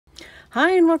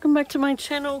Hi and welcome back to my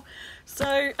channel.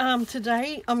 So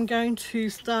today I'm going to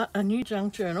start a new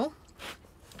junk journal,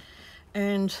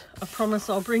 and I promise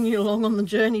I'll bring you along on the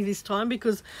journey this time,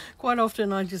 because quite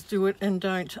often I just do it and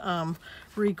don't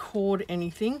record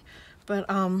anything. But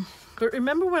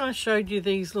remember when I showed you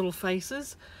these little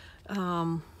faces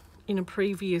in a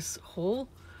previous haul?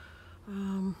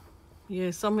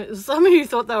 Yeah, some of you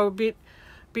thought they were a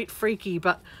bit freaky,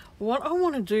 but what I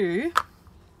want to do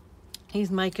is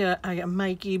make a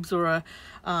May Gibbs or a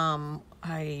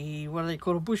what do they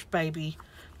call, a bush baby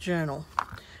journal.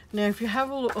 Now if you have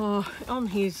a look on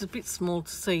here, it's a bit small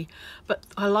to see, but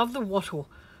I love the Wattle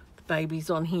babies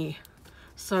on here,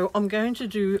 so I'm going to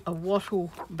do a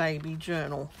Wattle baby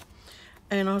journal.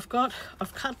 And I've cut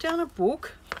down a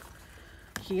book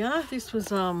here. This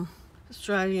was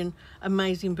Australian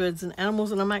Amazing Birds and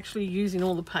Animals, and I'm actually using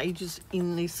all the pages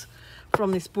in this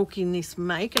from this book in this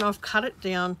make, and I've cut it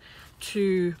down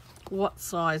to what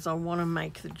size I want to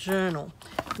make the journal.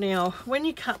 Now when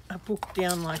you cut a book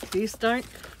down like this, don't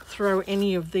throw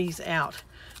any of these out,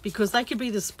 because they could be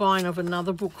the spine of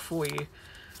another book for you,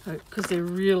 because they're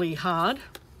really hard,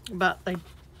 but they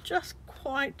just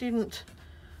quite weren't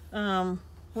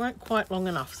quite long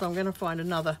enough, so I'm going to find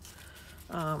another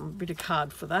bit of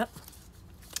card for that.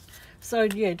 So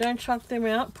yeah, don't chuck them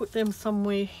out, put them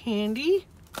somewhere handy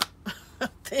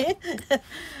there.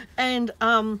 And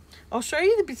I'll show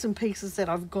you the bits and pieces that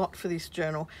I've got for this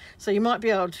journal, so you might be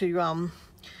able to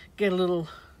get a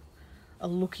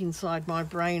look inside my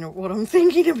brain at what I'm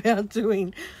thinking about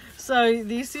doing. So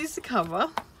this is the cover,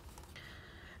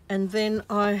 and then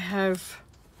I've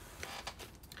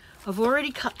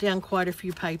already cut down quite a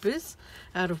few papers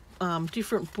out of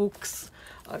different books.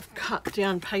 I've cut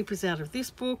down papers out of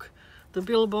this book, the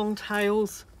Billabong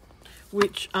Tales,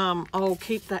 which I'll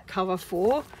keep that cover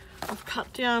for. I've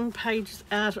cut down pages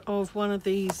out of one of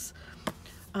these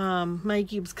May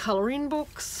Gibbs colour-in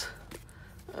books.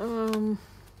 I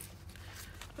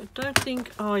don't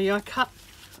think, oh yeah,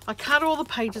 I cut all the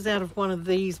pages out of one of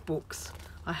these books.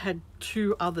 I had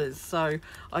two others, so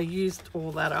I used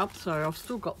all that up, so I've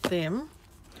still got them,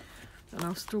 and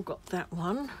I've still got that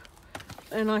one.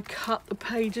 And I cut the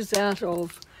pages out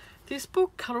of this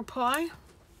book, Cuddle Pie,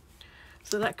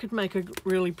 so that could make a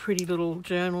really pretty little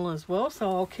journal as well, so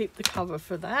I'll keep the cover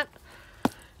for that.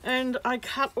 And I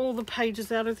cut all the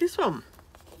pages out of this one.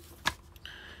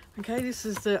 Okay, this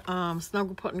is the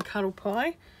Snugglepot and Cuddle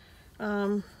Pie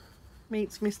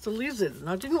meets Mr. Lizard, and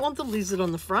I didn't want the lizard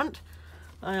on the front,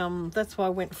 that's why I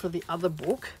went for the other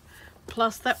book.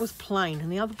 Plus that was plain,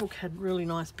 and the other book had really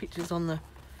nice pictures on the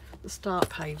start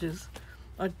pages.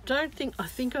 I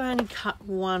think I only cut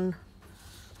one.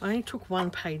 I only took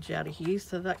one page out of here,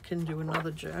 so that can do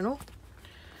another journal.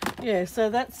 Yeah,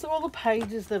 so that's all the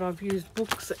pages that I've used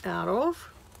books out of.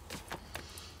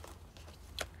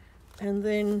 And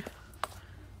then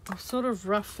I've sort of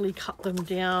roughly cut them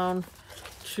down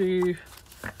to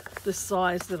the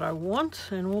size that I want,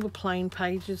 and all the plain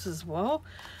pages as well,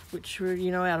 which were,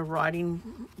 you know, out of writing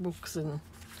books and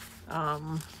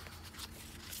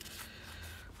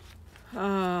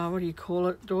what do you call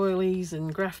it, doilies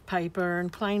and graph paper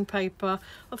and plain paper.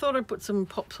 I thought I'd put some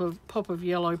pop of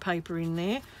yellow paper in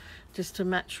there just to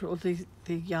match all the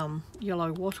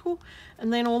yellow wattle,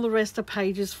 and then all the rest are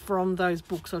pages from those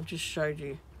books I've just showed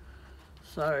you.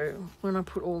 So when I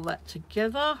put all that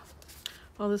together,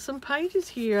 oh, there's some pages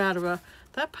here out of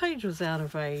that page was out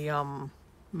of a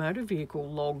motor vehicle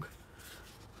log.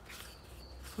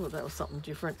 Thought that was something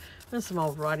different. There's some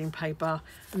old writing paper,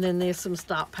 and then there's some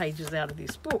start pages out of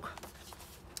this book.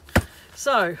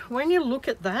 So when you look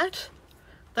at that,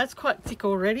 that's quite thick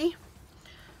already.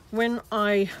 When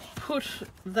I put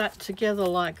that together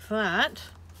like that,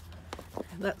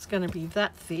 that's going to be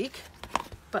that thick.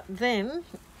 But then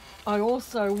I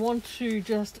also want to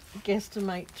just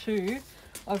guesstimate too.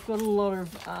 I've got a lot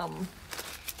of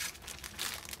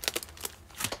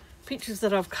pictures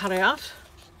that I've cut out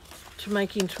to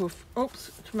make into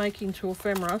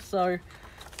ephemera, so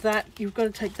that you've got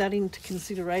to take that into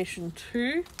consideration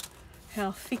too,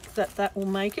 how thick that will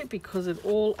make it, because it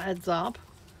all adds up.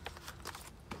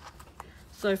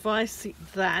 So if I sit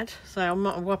that, so I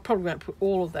probably won't put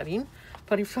all of that in,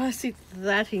 but if I sit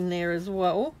that in there as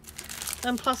well,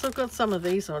 and plus I've got some of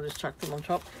these, so I'll just chuck them on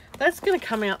top, that's going to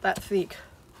come out that thick,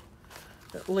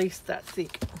 at least that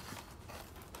thick.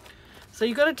 So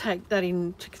you've got to take that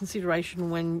into consideration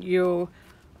when you're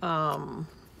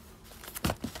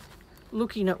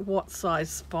looking at what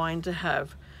size spine to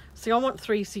have. See, I want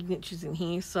 3 signatures in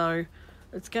here, so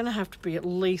it's going to have to be at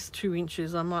least 2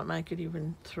 inches. I might make it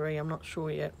even 3, I'm not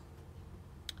sure yet.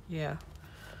 Yeah.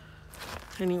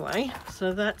 Anyway,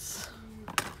 so that's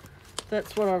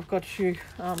that's what I've got to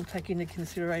take into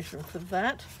consideration for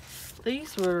that.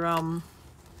 These were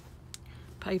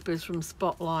papers from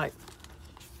Spotlight,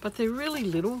 but they're really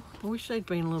little. I wish they'd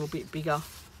been a little bit bigger.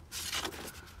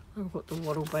 I've got the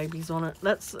Wattle babies on it.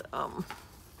 That's the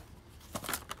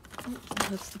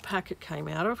pack it came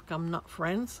out of, Gum Nut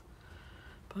Friends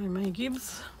by May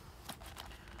Gibbs.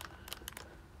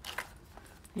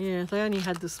 Yeah, they only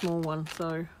had the small one,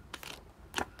 so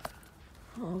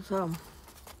I'll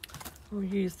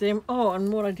use them. Oh,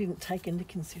 and what I didn't take into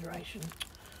consideration,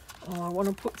 I want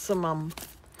to put some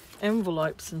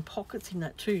envelopes and pockets in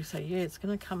that too. So yeah, it's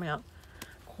going to come out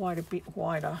quite a bit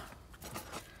wider.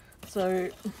 So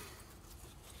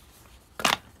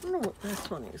I wonder what this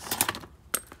one is.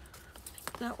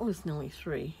 That was nearly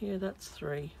 3. Yeah, that's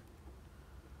 3.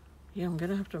 Yeah, I'm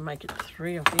going to have to make it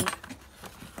 3, I think.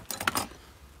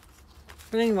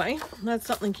 But anyway, that's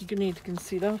something you need to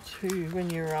consider too when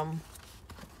you're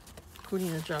putting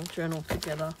a junk journal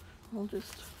together. I'll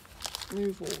just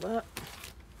move all that.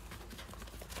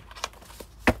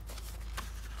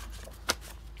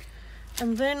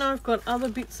 And then I've got other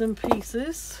bits and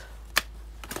pieces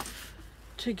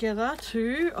together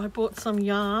too. I bought some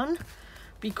yarn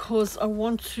because I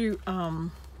want to,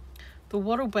 the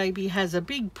Wattle baby has a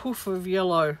big poof of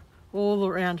yellow all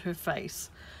around her face.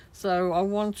 So I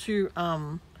want to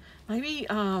maybe,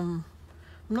 I'm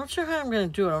not sure how I'm going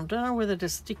to do it. I don't know whether to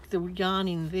stick the yarn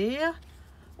in there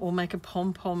or make a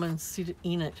pom-pom and sit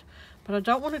in it. But I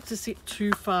don't want it to sit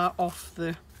too far off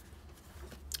the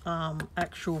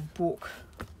actual book.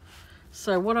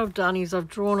 So what I've done is I've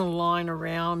drawn a line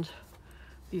around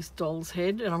this doll's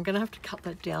head, and I'm going to have to cut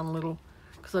that down a little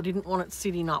because I didn't want it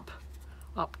sitting up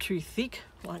too thick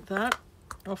like that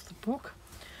off the book.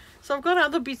 So I've got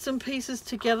other bits and pieces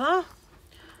together.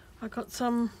 I've got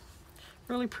some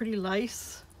really pretty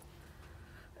lace,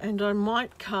 and I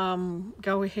might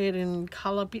go ahead and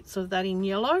colour bits of that in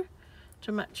yellow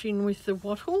to match in with the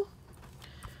Wattle.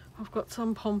 I've got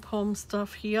some pom-pom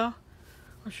stuff here.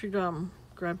 I should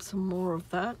grab some more of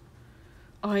that.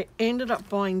 I ended up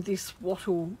buying this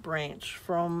Wattle branch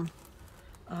from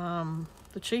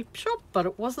the cheap shop, but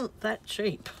it wasn't that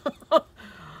cheap.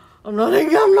 I'm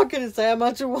not going to say how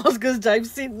much it was because Dave's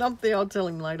sitting up there. I'll tell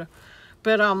him later.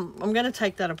 But I'm going to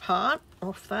take that apart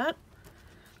off that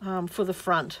for the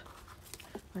front.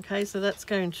 Okay, so that's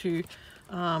going to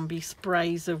be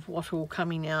sprays of Wattle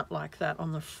coming out like that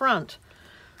on the front.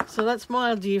 So that's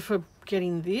my idea for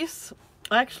getting this.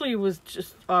 I actually was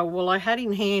just, well, I had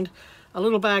in hand a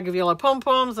little bag of yellow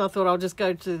pom-poms. I thought I'll just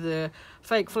go to the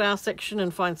fake flower section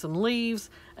and find some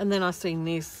leaves. And then I seen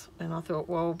this and I thought,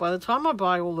 well, by the time I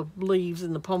buy all the leaves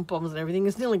and the pom-poms and everything,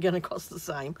 it's nearly going to cost the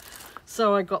same.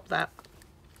 So I got that.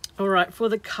 All right, for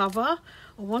the cover,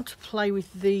 I want to play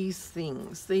with these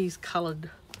things, these colours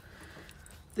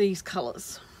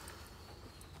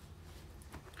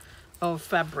of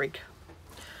fabric.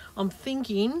 I'm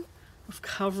thinking of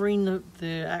covering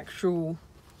the actual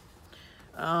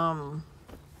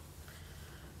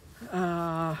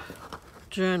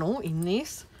journal in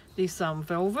this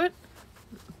velvet,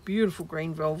 beautiful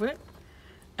green velvet,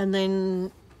 and then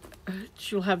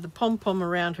she'll have the pom-pom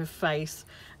around her face,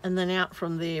 and then out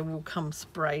from there will come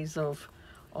sprays of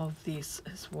this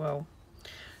as well.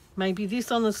 Maybe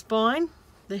this on the spine,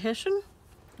 the Hessian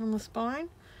on the spine.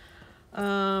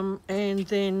 And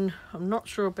then I'm not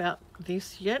sure about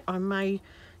this yet. I may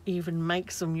even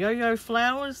make some yo-yo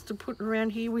flowers to put around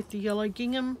here with the yellow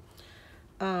gingham,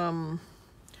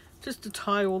 just to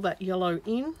tie all that yellow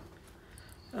in.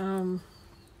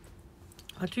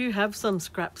 I do have some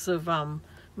scraps of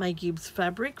May Gibbs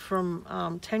fabric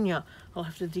from Tanya. I'll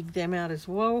have to dig them out as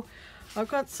well. I've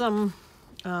got some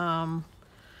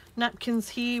napkins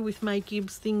here with May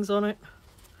Gibbs things on it,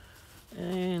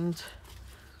 and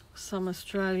some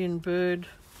Australian bird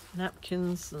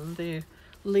napkins and their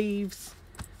leaves.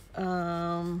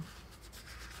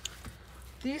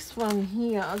 This one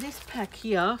here, this pack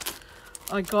here,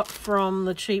 I got from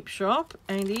the cheap shop,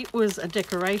 and it was a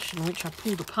decoration which I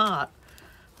pulled apart.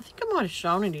 I think I might have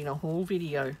shown it in a haul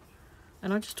video,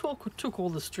 and I just took all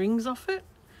the strings off it,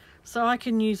 so I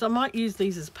might use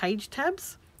these as page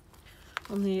tabs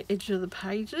on the edge of the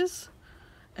pages,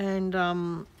 and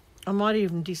I might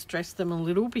even distress them a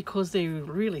little because they're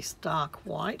really stark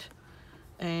white,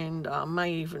 and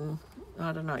may even,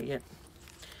 I don't know yet,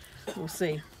 we'll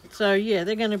see. So yeah,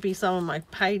 they're going to be some of my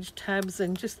page tabs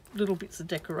and just little bits of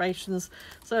decorations.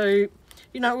 So,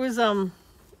 you know, it was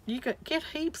you get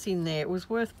heaps in there. It was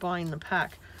worth buying the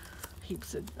pack.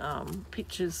 Heaps of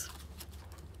pictures.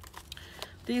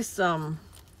 This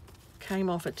came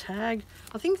off a tag.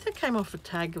 I think that came off a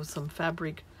tag of some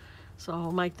fabric. So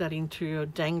I'll make that into a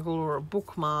dangle or a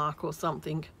bookmark or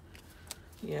something.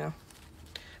 Yeah.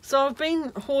 So I've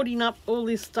been hoarding up all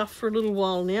this stuff for a little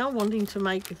while now, wanting to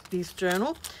make this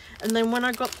journal. And then when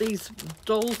I got these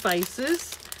doll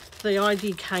faces, the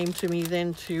idea came to me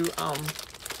then to, oh,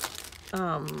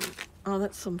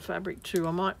 that's some fabric too.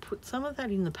 I might put some of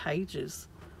that in the pages.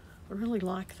 I really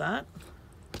like that.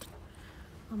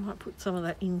 I might put some of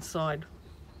that inside.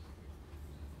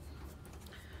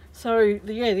 So,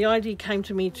 yeah, the idea came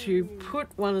to me to put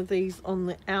one of these on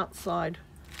the outside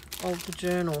of the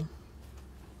journal.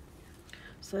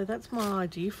 So that's my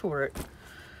idea for it.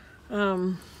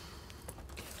 I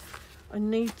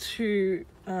need to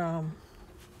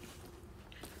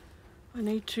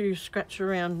scratch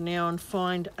around now and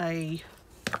find a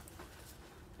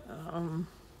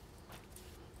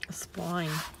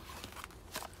spine.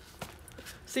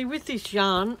 See, with this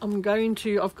yarn, I've got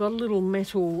a little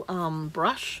metal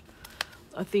brush.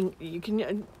 I think you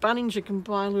can, Bunnings, you can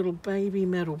buy little baby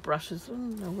metal brushes. I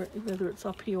don't know whether it's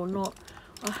up here or not.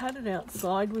 I had it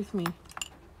outside with me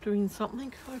doing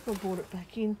something. I hope I brought it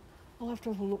back in. I'll have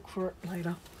to have a look for it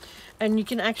later. And you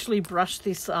can actually brush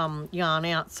this yarn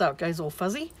out so it goes all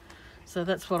fuzzy. So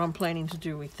that's what I'm planning to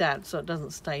do with that, so it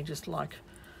doesn't stay just like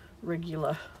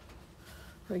regular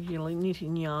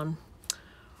knitting yarn.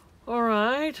 All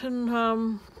right,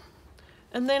 and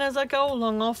then as I go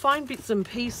along, I'll find bits and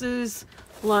pieces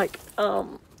like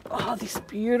this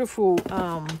beautiful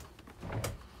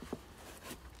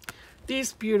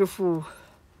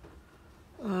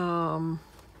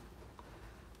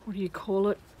what do you call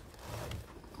it?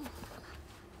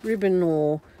 Ribbon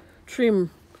or trim.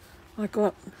 I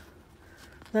got,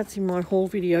 that's in my haul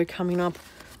video coming up.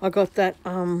 I got that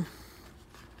oh,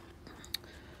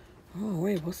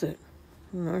 where was it?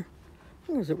 I don't know. I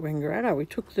think it was at Wangaratta. We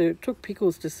took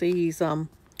Pickles to see his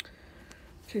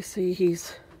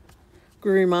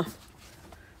groomer,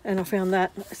 and I found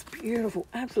that. It's beautiful,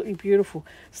 absolutely beautiful.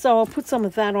 So I'll put some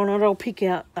of that on it. I'll pick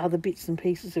out other bits and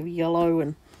pieces of yellow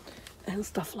and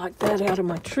stuff like that out of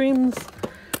my trims.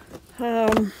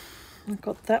 I've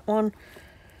got that one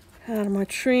out of my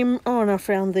trim. Oh, and I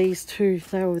found these two.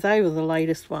 They were the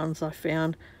latest ones I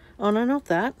found. Oh no, not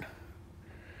that.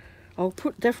 I'll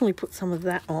definitely put some of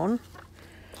that on.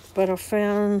 But I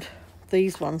found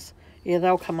these ones. Yeah,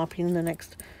 they'll come up in the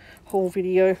next haul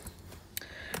video.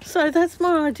 So that's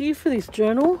my idea for this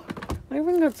journal. I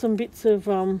even got some bits of,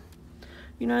 you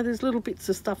know, there's little bits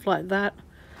of stuff like that.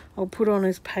 I'll put on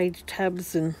as page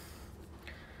tabs and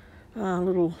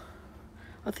little,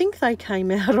 I think they came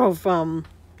out of the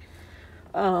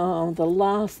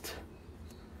last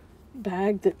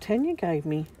bag that Tanya gave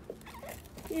me.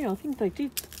 Yeah, I think they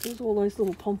did. There's all those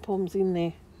little pom-poms in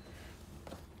there.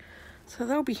 So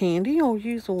they'll be handy. I'll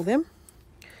use all them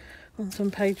on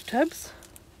some page tabs.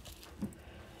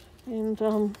 And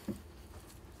other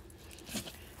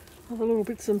little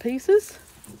bits and pieces.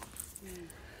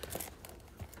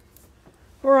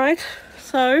 Alright,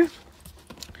 so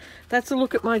that's a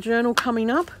look at my journal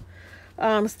coming up.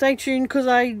 Stay tuned because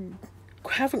I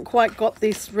haven't quite got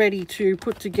this ready to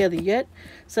put together yet.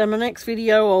 So my next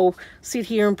video I'll sit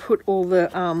here and put all the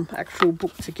actual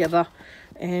book together,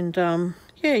 and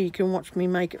yeah, you can watch me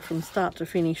make it from start to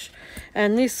finish.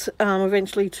 And this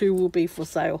eventually too will be for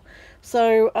sale.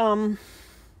 So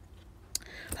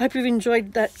hope you've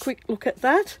enjoyed that quick look at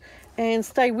that, and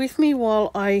stay with me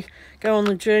while I go on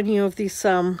the journey of this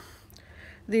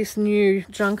this new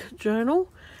junk journal.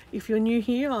 If you're new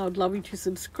here, I would love you to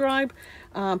subscribe,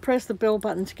 press the bell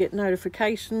button to get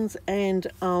notifications, and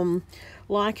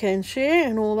like and share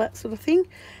and all that sort of thing.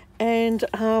 And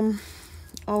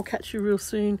I'll catch you real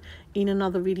soon in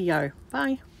another video.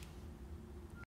 Bye.